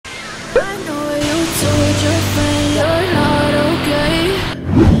told your friend you're not okay?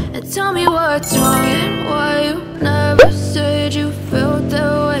 And tell me what's wrong and why you never said you felt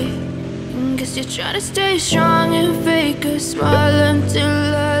that way. Guess you're trying to stay strong and fake a smile until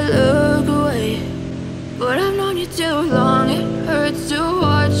I look away. But I've known you too long, it hurts to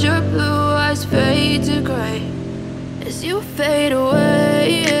watch your blue eyes fade to grey as you fade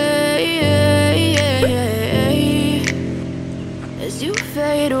away, as you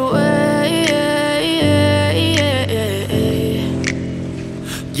fade away.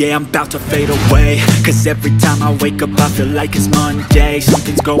 Yeah, I'm about to fade away, cause every time I wake up I feel like it's Monday.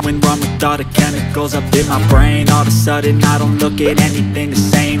 Something's going wrong with all the chemicals up in my brain. All of a sudden I don't look at anything the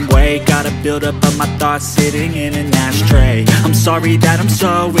same way. Gotta build up of my thoughts sitting in an ashtray. I'm sorry that I'm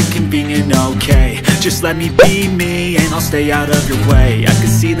so inconvenient, okay? Just let me be me and I'll stay out of your way. I can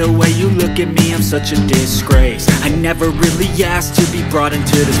see the way you look at me, I'm such a disgrace. I never really asked to be brought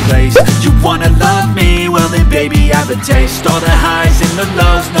into this place. You wanna love me? Well then baby I have a taste. All the highs and the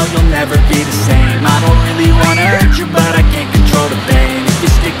lows, no you'll never be the same. I don't really wanna hurt you but I can't control the pain. If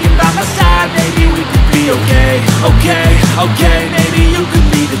you're sticking by my side maybe we could be okay. Okay, maybe you could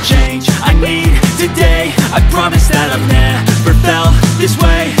be the change I need today. I promise that I've never felt this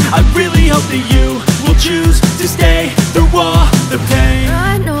way. I really hope that you will choose to stay through all the pain.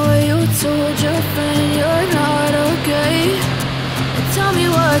 I know you told your friend you're not okay. And tell me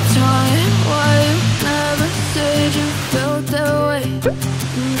what's wrong and why you never said you felt that way.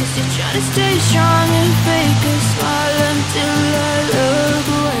 Guess you're trying to stay strong and fake a smile until I look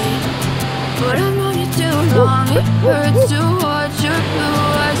away. But I've known you too long, it hurts to watch your blue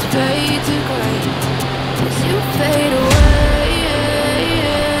eyes fade to grey as you fade away.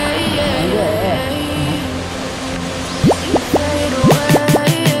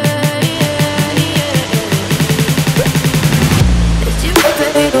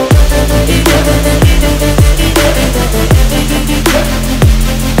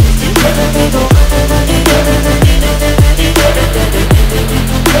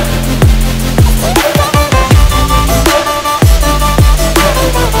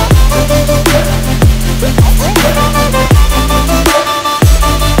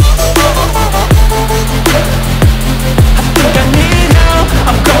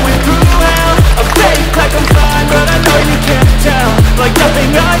 Like nothing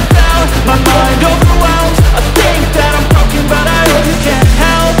I found, my mind overwhelmed. I think that I'm broken but I hope you can't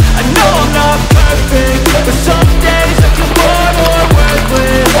help. I know I'm not perfect, but some days I feel bored or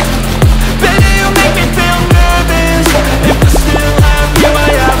worthless. Baby, you make me feel nervous. If I still have you,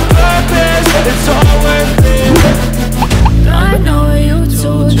 I have purpose. It's all worth it. I know you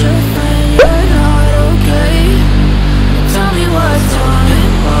told your friend you're not okay. Tell me what's wrong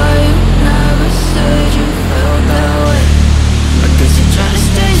and why you never said you felt that way. Guess you're trying to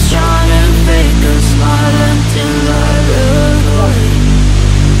stay strong and fake a smile until I look away.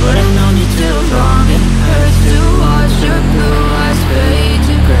 But I've known you too long, it hurts to watch your blue eyes fade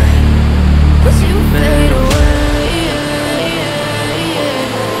to grey as you fade away,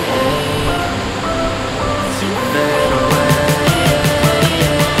 as you fade away,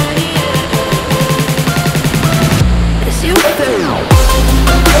 as you fade away.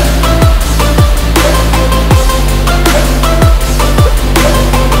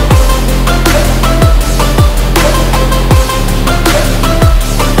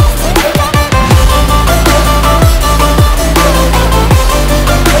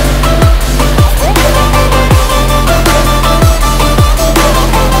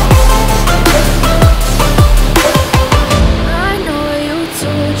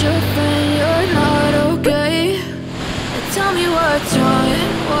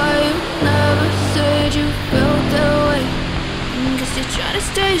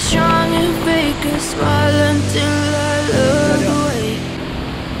 Stay strong and fake a smile until I look away.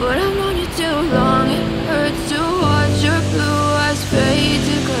 But I've known you too long, it hurts to watch your blue eyes fade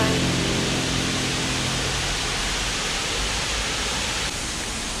to grey.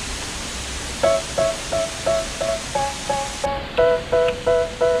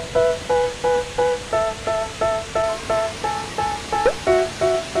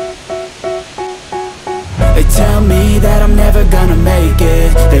 They tell me that I'm never gonna make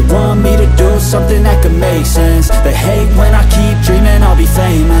it. They want me to do something that could make sense. They hate when I keep dreaming I'll be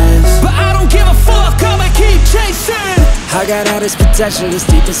famous, but I don't give a fuck, I'ma keep chasing. I got all this potential that's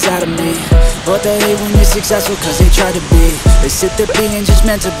deep inside of me, but they hate when you're successful cause they try to be. They sit there being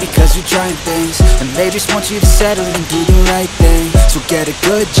judgmental because you're trying things, and they just want you to settle and do the right thing. So get a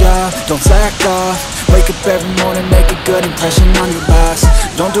good job, don't slack off. Wake up every morning, make a good impression on your boss.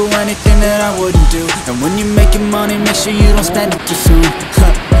 Don't do anything that I wouldn't do, and when you're making money, make sure you don't spend it too soon.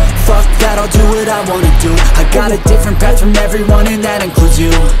 Fuck that, I'll do what I wanna do. I got a different path from everyone and that includes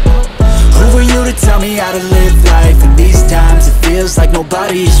you. Who are you to tell me how to live life? In these times it feels like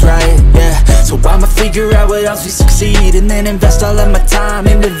nobody's right, yeah. So I'ma figure out what else we succeed, and then invest all of my time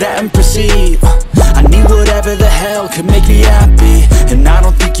into that and proceed. I need whatever the hell could make me happy, and I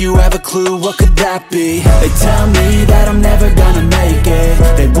don't think you have a clue what could that be. They tell me that I'm never gonna make it.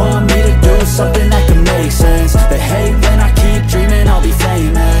 They want me to do something that can make sense. They hate when I keep dreaming I'll be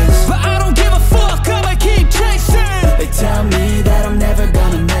famous, but I don't give a fuck, I'ma keep chasing. They tell me that I'm never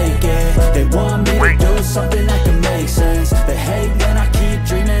gonna make it. They want me to do something that can make sense. They hate when I keep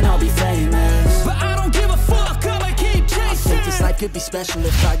dreaming I'll be famous, but I don't give a fuck, I'ma keep chasing. I think this life could be special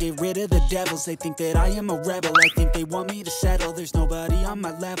if I get rid of the devils. They think that I am a rebel, I think they want me to settle. There's nobody on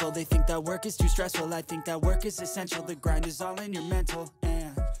my level. They think that work is too stressful, I think that work is essential. The grind is all in your mental,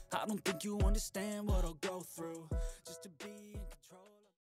 and I don't think you understand what I'll go through just to be